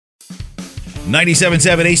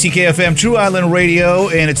97.7 ACKFM, True Island Radio,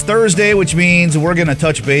 and it's Thursday, which means we're going to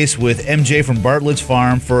touch base with MJ from Bartlett's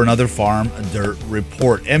Farm for another Farm Dirt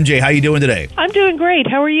Report. MJ, how you doing today? I'm doing great.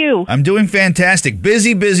 How are you? I'm doing fantastic.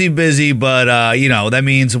 Busy, but, that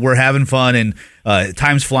means we're having fun and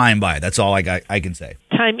time's flying by. That's all I can say.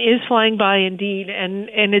 Time is flying by indeed, and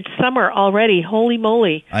it's summer already. Holy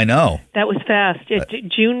moly. I know. That was fast.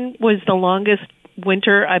 June was the longest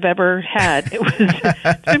winter I've ever had.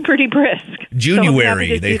 It's been pretty brisk. January.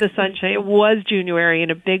 So see the sunshine. It was January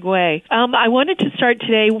in a big way. I wanted to start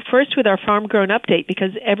today first with our farm grown update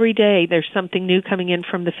because every day there's something new coming in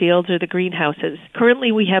from the fields or the greenhouses.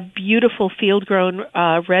 Currently we have beautiful field grown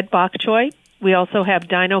red bok choy. We also have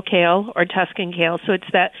dino kale or Tuscan kale. So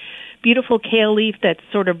it's that beautiful kale leaf that's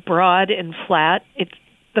sort of broad and flat. It's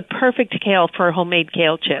the perfect kale for homemade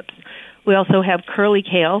kale chips. We also have curly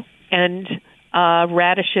kale and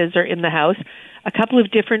radishes are in the house. A couple of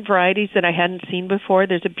different varieties that I hadn't seen before.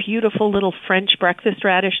 There's a beautiful little French breakfast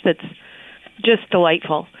radish that's just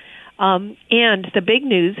delightful. And the big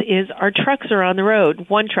news is our trucks are on the road.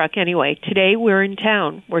 One truck anyway. Today we're in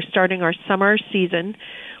town. We're starting our summer season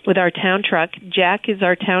with our town truck. Jack is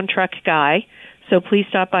our town truck guy, so please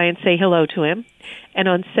stop by and say hello to him. And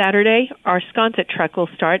on Saturday, our Sconset truck will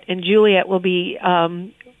start, and Juliet will be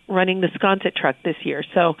running the Sconset truck this year.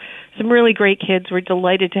 So some really great kids. We're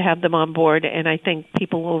delighted to have them on board, and I think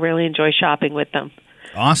people will really enjoy shopping with them.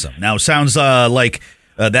 Awesome. Now, sounds like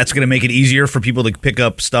that's going to make it easier for people to pick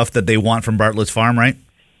up stuff that they want from Bartlett's Farm, right?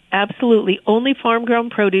 Absolutely. Only farm-grown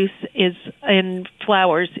produce and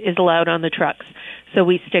flowers is allowed on the trucks, so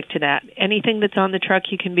we stick to that. Anything that's on the truck,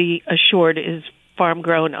 you can be assured, is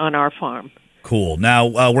farm-grown on our farm. Cool.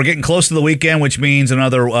 Now, we're getting close to the weekend, which means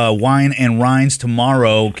another Wine and Rinds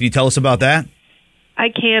tomorrow. Can you tell us about that? I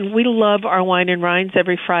can. We love our Wine and Rinds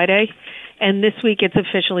every Friday, and this week it's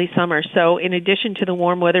officially summer. So in addition to the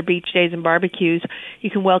warm weather beach days and barbecues,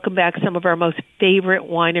 you can welcome back some of our most favorite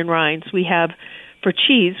Wine and Rinds. We have, for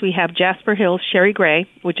cheese, we have Jasper Hill's Sherry Gray,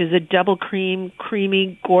 which is a double cream,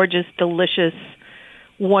 creamy, gorgeous, delicious,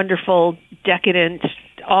 wonderful, decadent,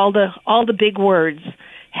 all the big words,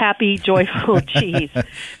 happy, joyful cheese.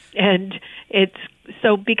 And it's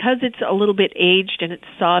so because it's a little bit aged and it's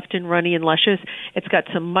soft and runny and luscious, it's got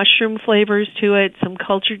some mushroom flavors to it, some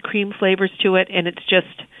cultured cream flavors to it, and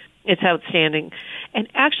it's outstanding. And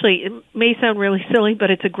actually, it may sound really silly,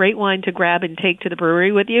 but it's a great wine to grab and take to the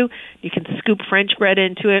brewery with you. You can scoop French bread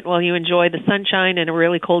into it while you enjoy the sunshine and a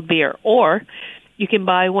really cold beer. Or you can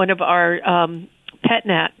buy one of our Pet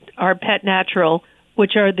Natural,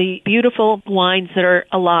 which are the beautiful wines that are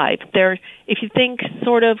alive. They're, if you think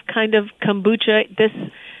sort of kind of kombucha,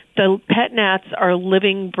 the Pet Nats are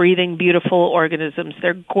living, breathing, beautiful organisms.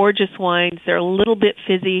 They're gorgeous wines. They're a little bit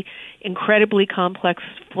fizzy, incredibly complex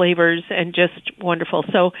flavors, and just wonderful.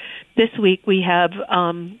 So this week we have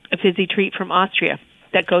a fizzy treat from Austria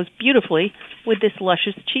that goes beautifully with this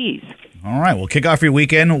luscious cheese. All right, we'll kick off your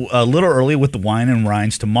weekend a little early with the Wine and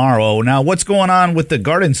Rinds tomorrow. Now, what's going on with the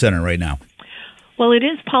garden center right now? Well, it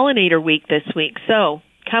is pollinator week this week, so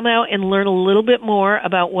come out and learn a little bit more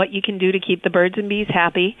about what you can do to keep the birds and bees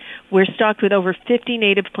happy. We're stocked with over 50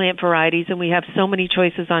 native plant varieties, and we have so many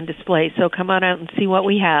choices on display, so come on out and see what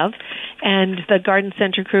we have. And the garden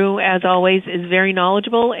center crew, as always, is very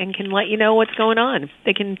knowledgeable and can let you know what's going on.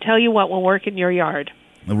 They can tell you what will work in your yard.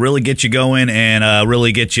 It'll really get you going and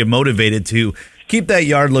really get you motivated to keep that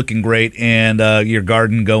yard looking great and your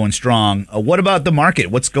garden going strong. What about the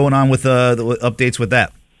market? What's going on with the updates with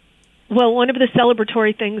that? Well, one of the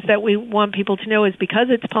celebratory things that we want people to know is because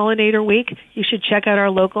it's pollinator week, you should check out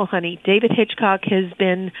our local honey. David Hitchcock has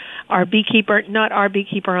been our beekeeper, not our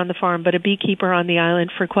beekeeper on the farm, but a beekeeper on the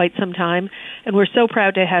island for quite some time. And we're so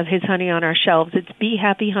proud to have his honey on our shelves. It's Bee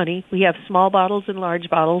Happy Honey. We have small bottles and large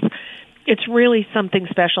bottles. It's really something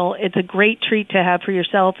special. It's a great treat to have for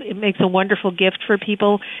yourself. It makes a wonderful gift for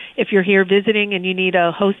people. If you're here visiting and you need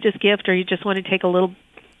a hostess gift or you just want to take a little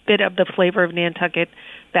bit of the flavor of Nantucket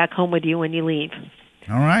back home with you when you leave.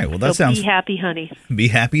 All right. Well, that sounds... Bee Happy Honey. Bee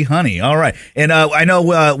Happy Honey. All right. And I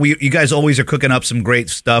know you guys always are cooking up some great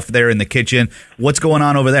stuff there in the kitchen. What's going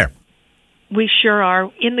on over there? We sure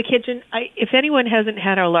are. In the kitchen, if anyone hasn't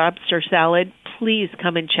had our lobster salad, please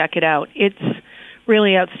come and check it out. It's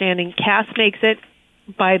really outstanding. Cass makes it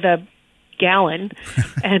by the gallon,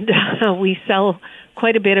 and we sell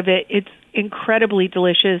quite a bit of it. It's incredibly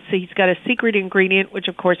delicious. He's got a secret ingredient, which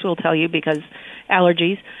of course we'll tell you because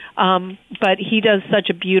allergies, but he does such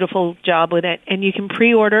a beautiful job with it. And you can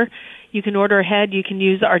pre-order. You can order ahead. You can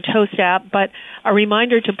use our Toast app. But a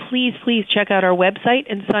reminder to please check out our website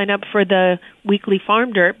and sign up for the weekly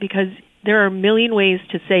Farm Dirt because there are a million ways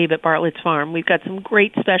to save at Bartlett's Farm. We've got some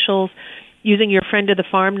great specials using your friend of the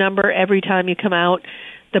farm number every time you come out.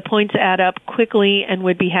 The points add up quickly, and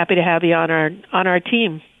we'd be happy to have you on our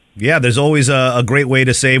team. Yeah, there's always a great way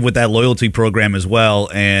to save with that loyalty program as well.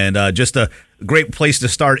 And just a great place to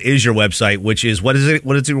start is your website, which is, what is it?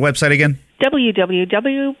 What is your website again?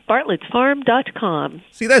 www.bartlettsfarm.com.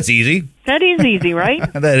 See, that's easy. That is easy, right?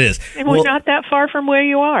 That is. And we're not that far from where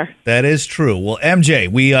you are. That is true. Well,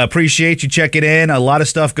 MJ, we appreciate you checking in. A lot of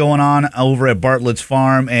stuff going on over at Bartlett's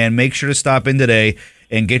Farm, and make sure to stop in today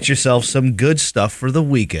and get yourself some good stuff for the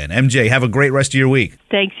weekend. MJ, have a great rest of your week.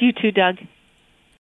 Thanks. You too, Doug.